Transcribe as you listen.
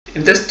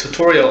In this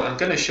tutorial, I'm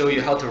going to show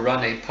you how to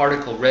run a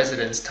particle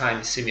residence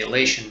time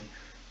simulation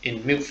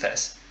in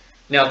MUPFES.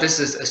 Now, this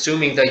is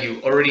assuming that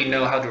you already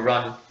know how to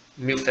run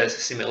MUPFES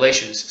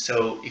simulations.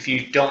 So if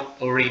you don't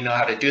already know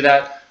how to do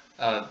that,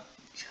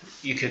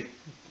 you could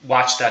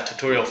watch that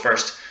tutorial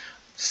first.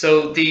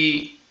 So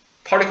the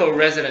particle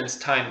residence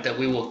time that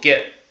we will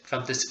get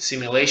from this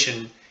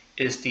simulation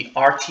is the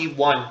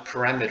RT1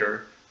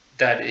 parameter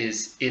that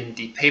is in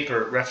the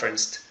paper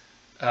referenced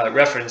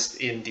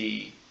in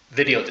the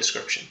video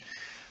description.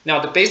 Now,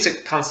 the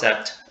basic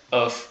concept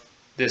of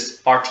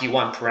this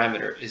RT1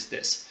 parameter is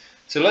this.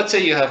 So let's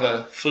say you have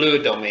a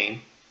fluid domain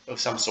of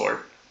some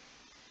sort,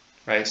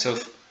 right? So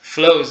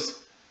fluids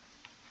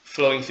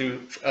flowing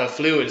through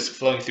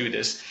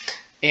this,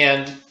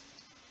 and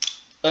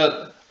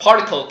a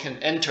particle can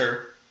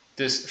enter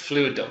this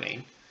fluid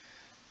domain.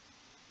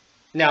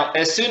 Now,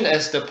 as soon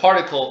as the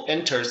particle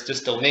enters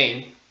this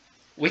domain,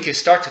 we can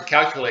start to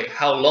calculate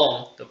how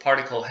long the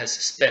particle has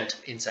spent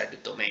inside the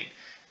domain.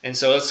 And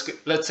so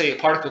let's say a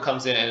particle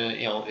comes in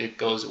and it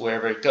goes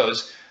wherever it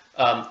goes,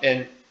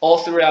 and all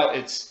throughout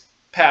its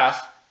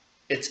path,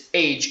 its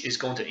age is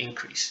going to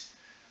increase,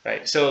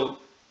 right? So,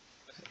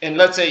 and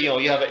let's say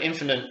you have an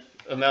infinite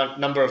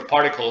number of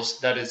particles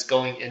that is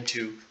going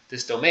into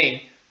this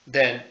domain.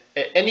 Then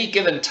at any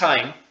given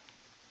time,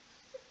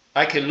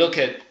 I can look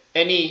at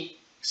any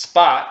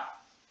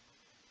spot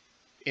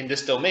in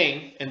this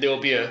domain, and there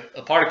will be a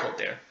particle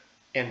there,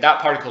 and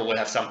that particle will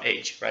have some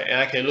age, right? And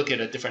I can look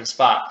at a different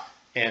spot,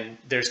 and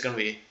there's going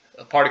to be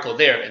a particle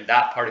there, and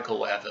that particle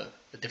will have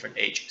a different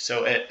age.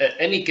 So at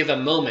any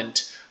given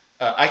moment,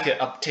 I can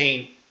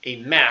obtain a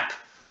map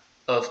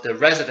of the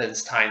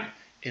residence time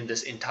in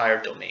this entire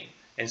domain.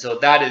 And so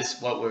that is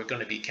what we're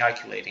going to be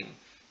calculating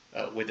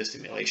with the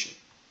simulation.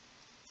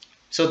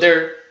 So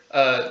there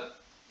are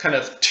kind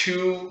of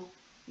two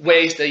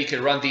ways that you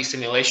can run these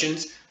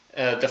simulations.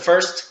 The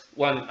first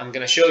one I'm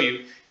going to show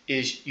you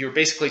is you're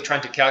basically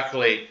trying to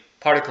calculate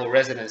particle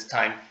residence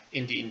time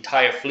in the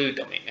entire fluid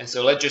domain. And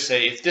so let's just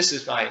say if this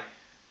is my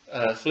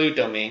fluid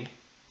domain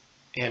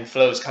and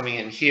flow is coming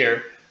in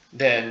here,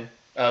 then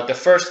the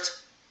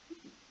first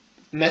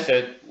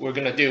method we're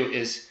going to do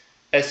is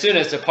as soon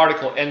as the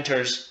particle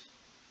enters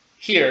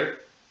here,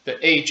 the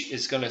age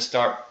is going to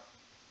start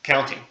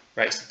counting,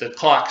 right? So the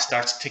clock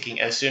starts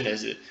ticking as soon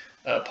as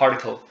a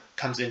particle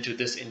comes into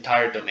this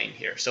entire domain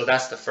here. So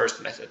that's the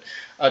first method.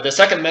 The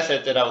second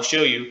method that I'll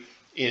show you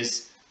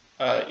is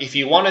if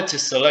you wanted to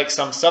select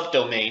some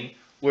subdomain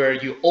where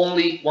you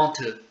only want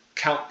to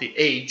count the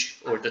age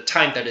or the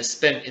time that is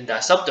spent in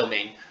that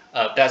subdomain,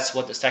 that's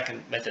what the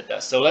second method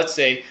does. So let's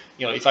say,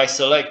 if I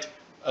select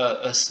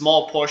a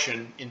small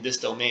portion in this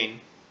domain,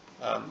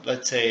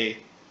 let's say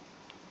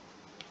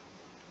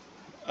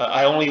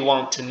I only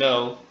want to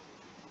know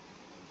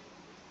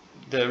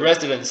the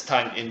residence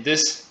time in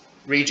this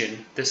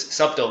region, this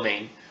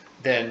subdomain,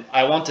 then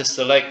I want to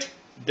select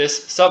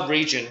this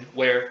subregion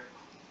where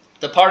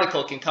the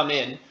particle can come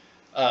in,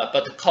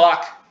 but the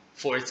clock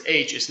for its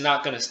age is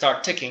not going to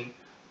start ticking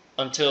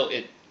until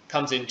it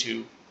comes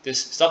into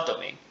this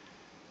subdomain.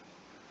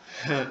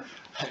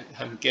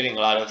 I'm getting a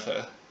lot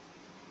of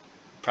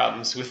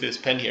problems with this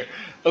pen here.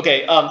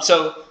 Okay,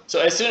 so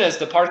as soon as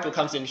the particle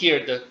comes in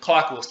here, the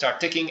clock will start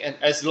ticking, and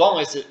as long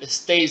as it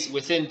stays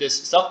within this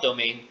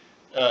subdomain,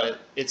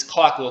 its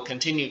clock will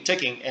continue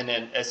ticking, and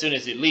then as soon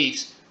as it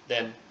leaves,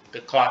 then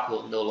the clock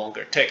will no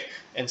longer tick.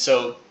 And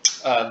so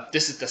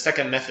this is the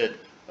second method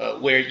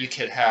where you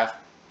can have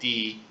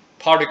the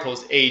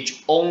particle's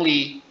age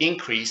only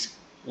increase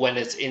when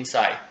it's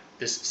inside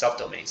this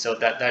subdomain. So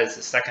that is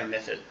the second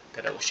method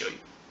that I will show you.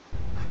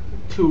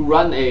 To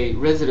run a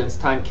residence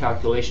time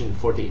calculation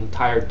for the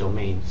entire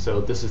domain,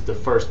 so this is the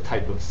first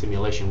type of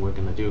simulation we're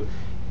going to do,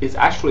 is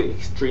actually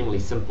extremely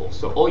simple.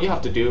 So all you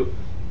have to do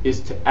is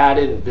to add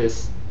in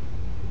this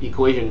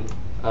equation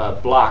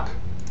block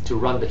to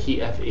run the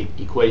heat F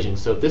equation.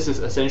 So this is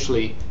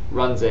essentially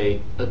runs a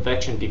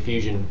advection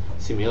diffusion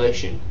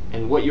simulation,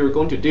 and what you're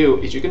going to do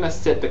is you're going to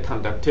set the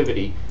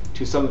conductivity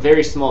to some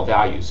very small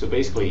value, so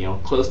basically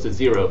close to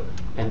 0,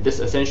 and this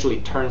essentially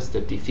turns the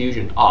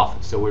diffusion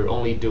off, so we're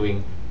only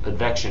doing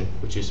advection,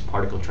 which is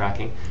particle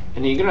tracking,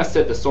 and then you're going to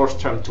set the source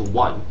term to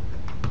 1,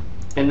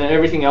 and then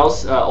everything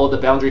else, all the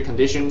boundary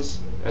conditions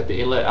at the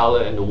inlet,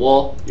 outlet, and the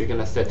wall, you're going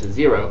to set to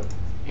 0,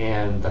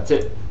 and that's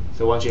it.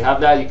 So once you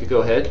have that, you could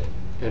go ahead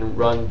and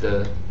run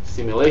the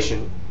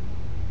simulation.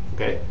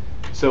 Okay,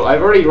 so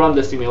I've already run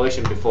the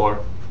simulation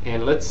before,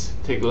 and let's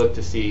take a look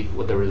to see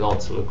what the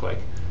results look like.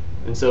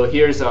 And so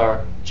here's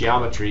our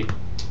geometry,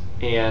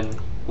 and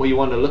what you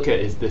want to look at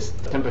is this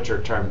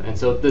temperature term. And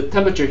so the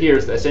temperature here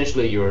is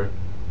essentially your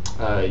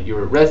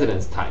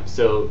residence time.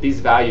 So these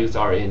values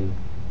are in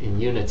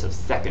units of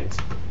seconds.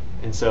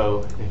 And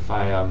so if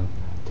I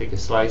take a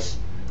slice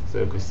so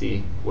you can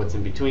see what's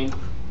in between,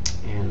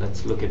 and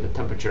let's look at the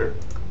temperature.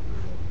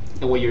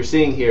 And what you're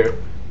seeing here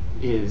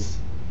is,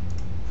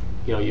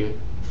 your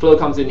flow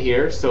comes in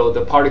here, so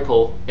the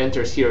particle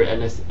enters here,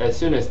 and as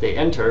soon as they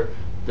enter,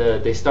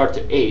 they start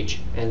to age,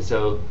 and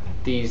so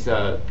these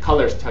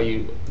colors tell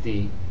you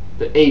the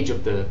the age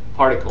of the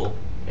particle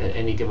at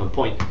any given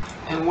point.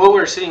 And what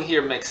we're seeing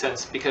here makes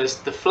sense because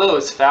the flow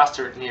is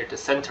faster near the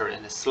center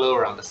and is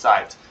slower on the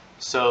sides.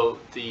 So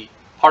the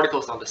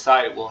particles on the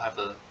side will have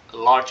a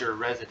larger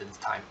residence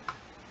time.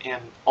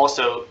 And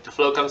also the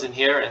flow comes in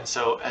here, and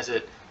so as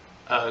it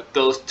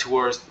goes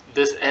towards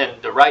this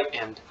end, the right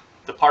end,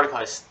 the particle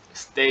has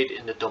stayed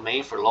in the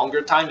domain for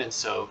longer time, and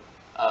so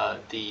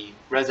the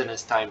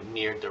residence time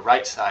near the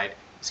right side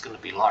is going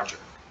to be larger.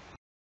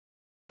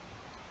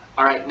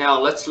 Alright, now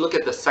let's look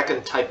at the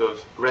second type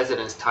of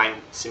residence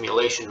time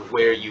simulation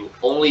where you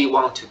only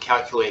want to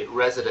calculate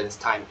residence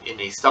time in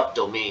a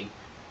subdomain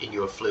in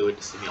your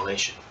fluid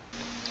simulation.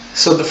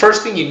 So the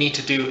first thing you need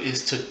to do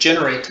is to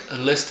generate a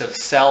list of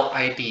cell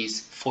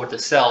IDs for the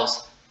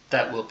cells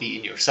that will be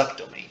in your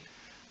subdomain.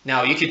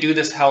 Now you could do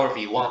this however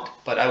you want,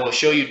 but I will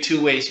show you two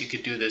ways you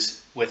could do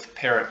this with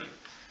ParaView.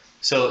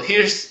 So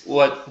here's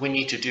what we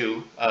need to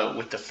do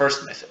with the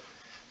first method.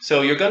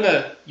 So you're going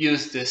to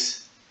use this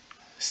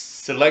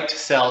select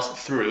cells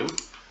through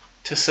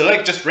to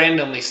select, just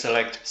randomly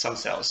select some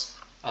cells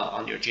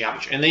on your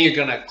geometry, and then you're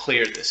going to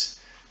clear this.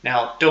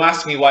 Now don't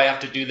ask me why I have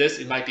to do this.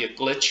 It might be a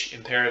glitch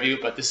in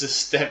ParaView, but this is a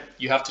step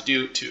you have to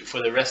do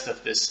for the rest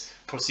of this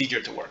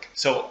procedure to work.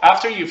 So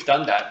after you've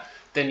done that,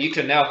 then you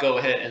can now go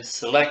ahead and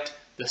select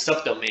the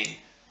subdomain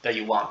that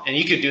you want, and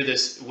you could do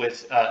this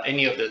with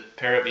any of the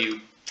ParaView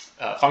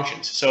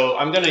functions. So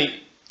I'm going to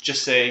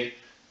just say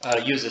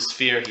use a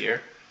sphere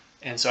here,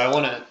 and so I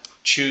want to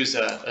choose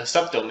a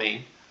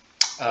subdomain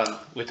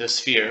with a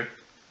sphere.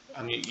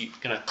 You're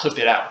going to clip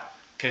it out.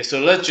 Okay, so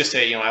let's just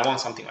say I want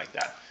something like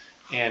that,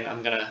 and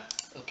I'm going to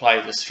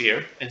apply the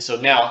sphere, and so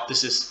now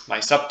this is my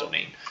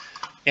subdomain.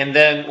 And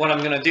then what I'm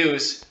going to do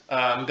is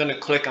I'm going to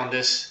click on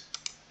this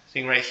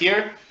thing right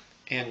here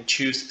and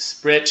choose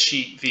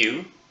spreadsheet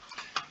view,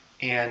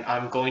 and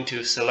I'm going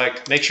to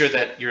select, make sure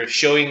that you're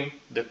showing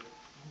the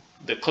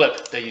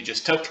clip that you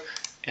just took,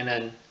 and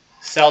then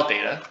cell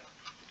data,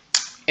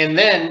 and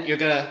then you're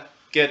going to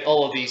get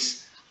all of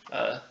these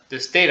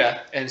this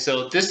data, and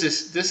so this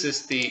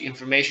is the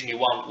information you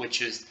want,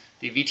 which is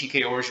the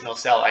VTK original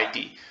cell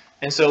ID.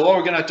 And so what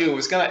we're going to do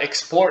is going to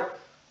export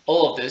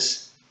all of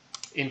this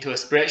into a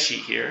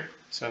spreadsheet here.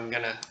 So I'm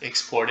going to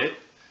export it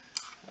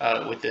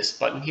with this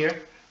button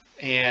here,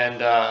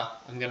 and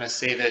I'm going to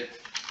save it,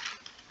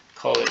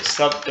 call it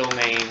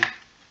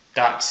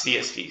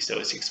subdomain.csv, so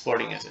it's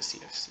exporting as a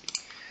CSV.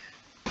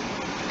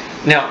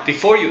 Now,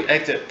 before you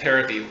exit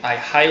ParaView, I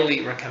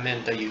highly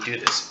recommend that you do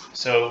this.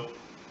 So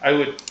I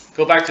would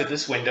go back to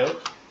this window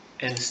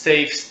and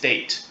save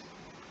state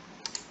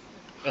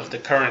of the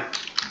current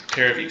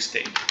ParaView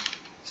state.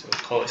 So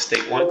we'll call it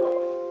state 1.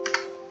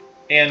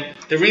 And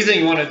the reason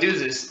you want to do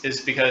this is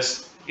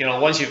because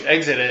once you've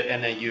exited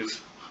and then you've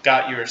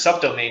got your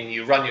subdomain,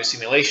 you run your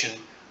simulation,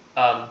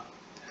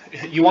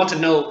 you want to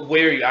know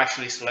where you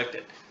actually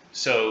selected.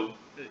 So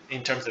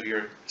in terms of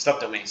your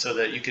subdomain, so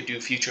that you could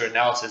do future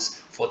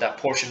analysis for that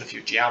portion of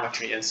your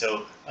geometry. And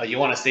so you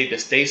want to save the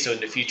state, so in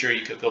the future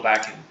you could go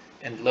back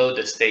and load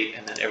the state,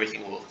 and then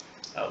everything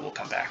will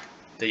come back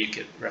that you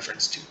could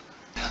reference to.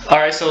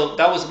 Alright, so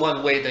that was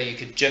one way that you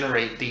could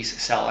generate these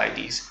cell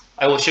IDs.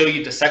 I will show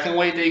you the second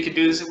way that you could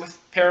do this with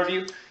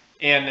ParaView,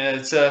 and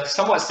it's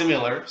somewhat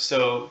similar.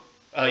 So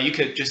you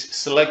could just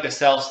select the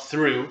cells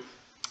through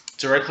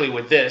directly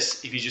with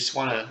this if you just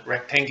want a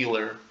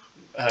rectangular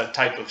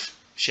type of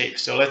shape.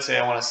 So let's say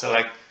I want to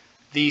select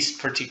these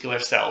particular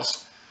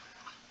cells,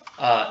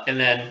 and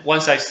then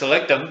once I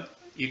select them,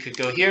 you could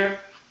go here,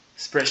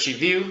 spreadsheet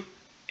view,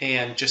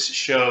 and just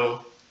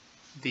show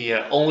the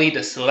only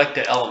the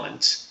selected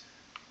elements,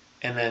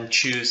 and then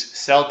choose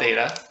cell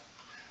data,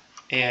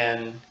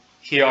 and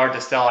here are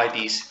the cell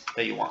IDs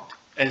that you want.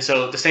 And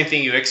so the same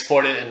thing, you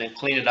export it and then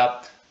clean it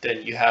up,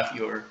 then you have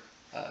your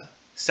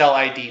cell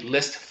ID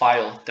list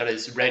file that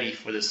is ready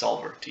for the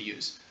solver to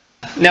use.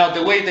 Now,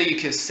 the way that you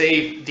can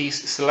save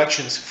these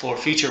selections for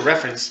future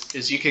reference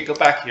is you could go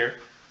back here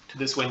to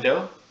this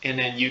window, and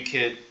then you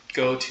could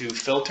go to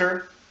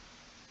filter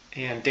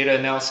and data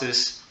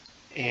analysis,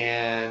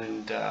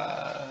 and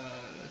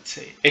let's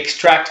say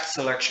extract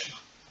selection.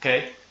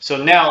 Okay,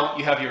 so now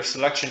you have your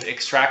selection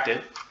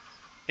extracted,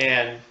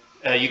 and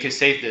you can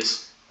save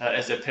this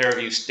as a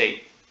ParaView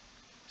state.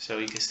 So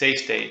you can save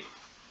state,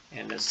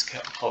 and let's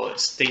call it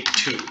state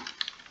 2.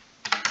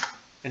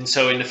 And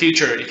so in the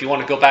future, if you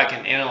want to go back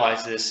and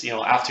analyze this,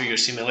 after your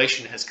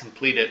simulation has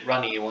completed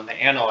running, you want to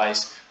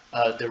analyze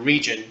the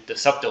region, the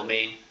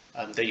subdomain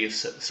that you've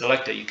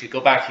selected, you could go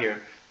back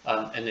here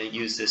and then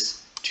use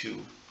this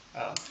to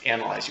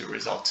analyze your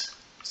results.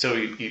 So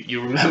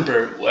you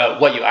remember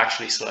what you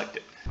actually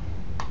selected.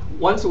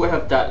 Once we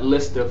have that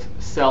list of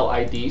cell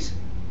IDs,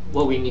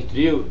 what we need to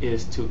do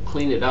is to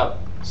clean it up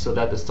so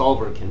that the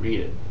solver can read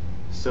it.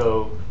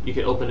 So you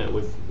can open it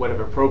with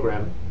whatever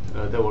program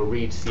that will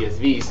read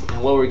CSVs,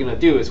 and what we're going to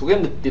do is we're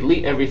going to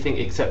delete everything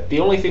except the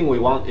only thing we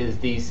want is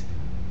these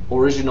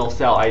original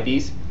cell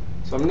IDs.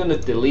 So I'm going to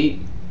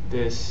delete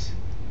this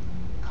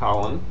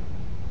column,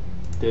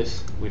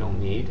 this we don't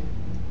need,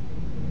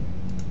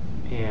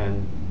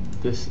 and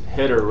this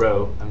header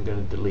row I'm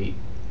going to delete.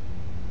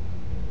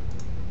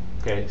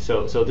 Okay,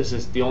 so this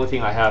is the only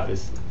thing I have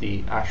is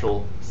the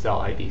actual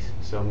cell IDs.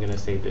 So I'm going to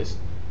save this.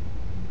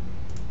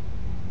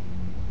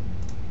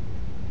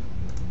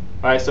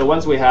 All right, so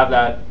once we have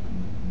that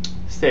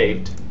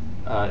saved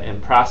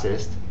and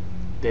processed,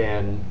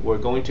 then we're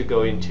going to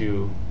go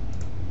into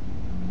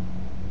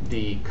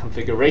the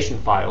configuration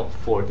file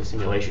for the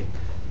simulation.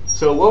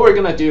 So what we're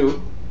going to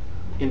do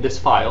in this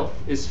file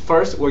is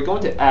first we're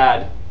going to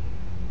add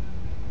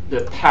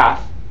the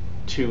path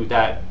to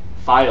that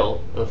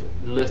file of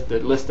the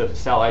list of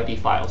cell ID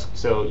files.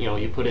 So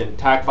you put in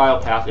tag file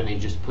path and you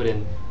just put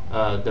in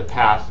the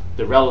path,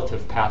 the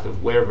relative path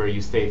of wherever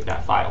you save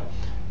that file,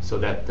 so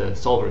that the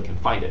solver can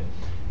find it.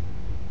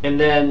 And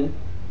then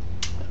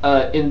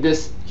in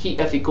this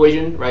heat-F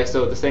equation, right?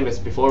 So the same as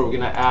before, we're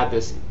going to add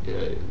this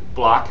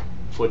block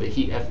for the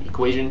heat-F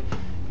equation.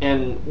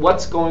 And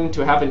what's going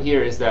to happen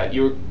here is that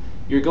you're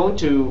going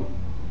to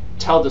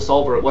tell the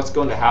solver what's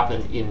going to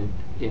happen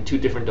in two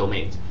different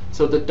domains.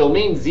 So the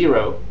domain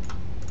 0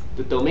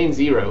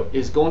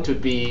 is going to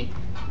be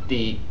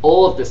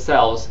all of the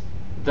cells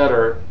that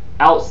are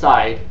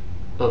outside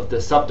of the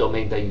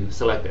subdomain that you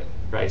selected,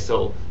 right?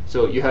 So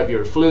you have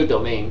your fluid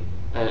domain,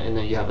 and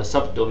then you have a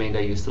subdomain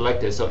that you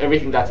selected. So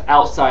everything that's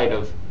outside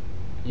of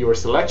your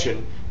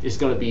selection is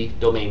going to be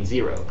domain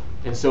 0.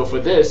 And so for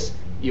this,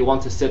 you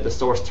want to set the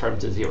source term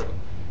to 0.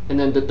 And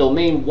then the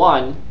domain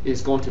 1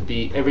 is going to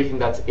be everything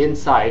that's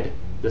inside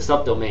the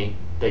subdomain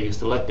that you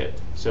selected.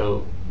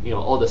 So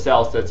all the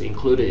cells that's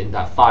included in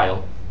that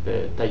file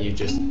that you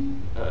just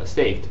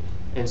saved.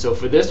 And so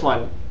for this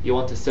one, you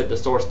want to set the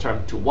source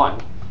term to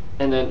 1.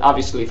 And then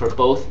obviously for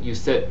both,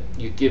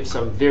 you give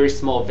some very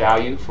small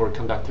value for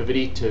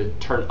conductivity to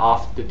turn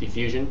off the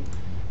diffusion.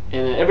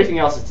 And then everything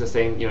else is the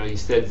same. You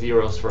set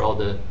zeros for all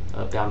the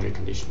boundary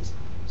conditions.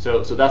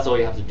 So that's all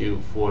you have to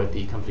do for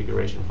the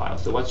configuration file.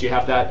 So once you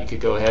have that, you could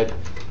go ahead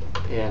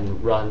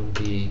and run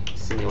the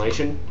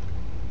simulation.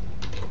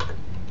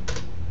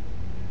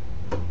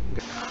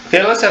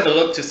 Okay, let's have a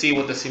look to see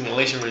what the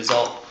simulation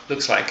result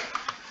looks like.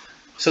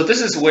 So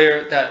this is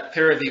where that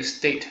pair review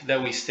state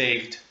that we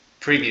saved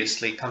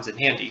previously comes in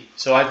handy.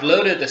 So I've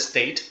loaded the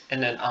state,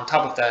 and then on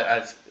top of that,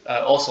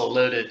 I've also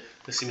loaded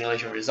the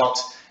simulation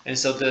results. And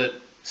so the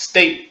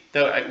state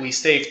that we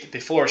saved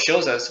before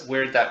shows us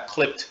where that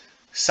clipped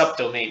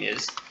subdomain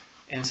is.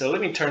 And so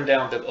let me turn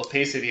down the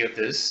opacity of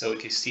this so we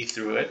can see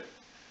through it.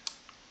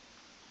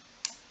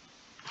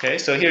 Okay,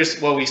 so here's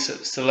what we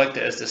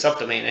selected as the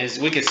subdomain. As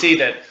we can see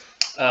that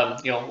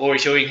what we're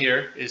showing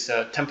here is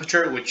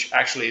temperature, which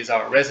actually is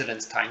our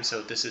residence time.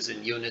 So this is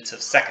in units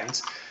of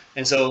seconds.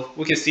 And so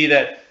we can see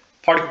that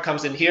particle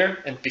comes in here,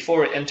 and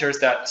before it enters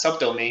that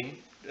subdomain,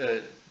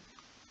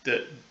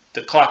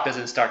 the clock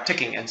doesn't start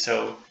ticking, and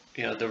so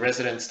the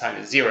residence time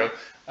is 0.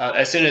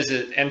 As soon as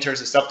it enters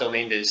the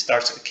subdomain, it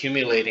starts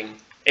accumulating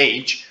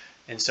age,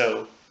 and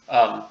so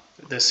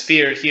the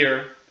sphere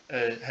here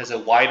has a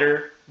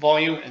wider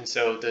volume, and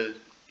so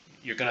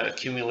you're going to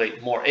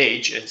accumulate more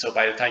age, and so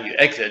by the time you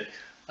exit,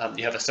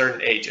 you have a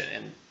certain age,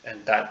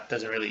 and that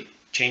doesn't really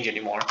change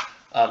anymore.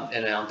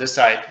 And then on this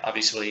side,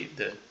 obviously,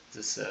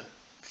 this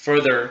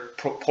further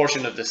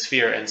portion of the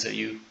sphere, and so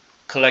you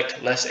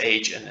collect less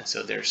age, and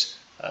so there's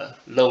a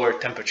lower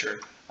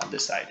temperature on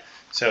this side.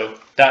 So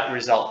that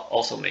result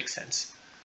also makes sense.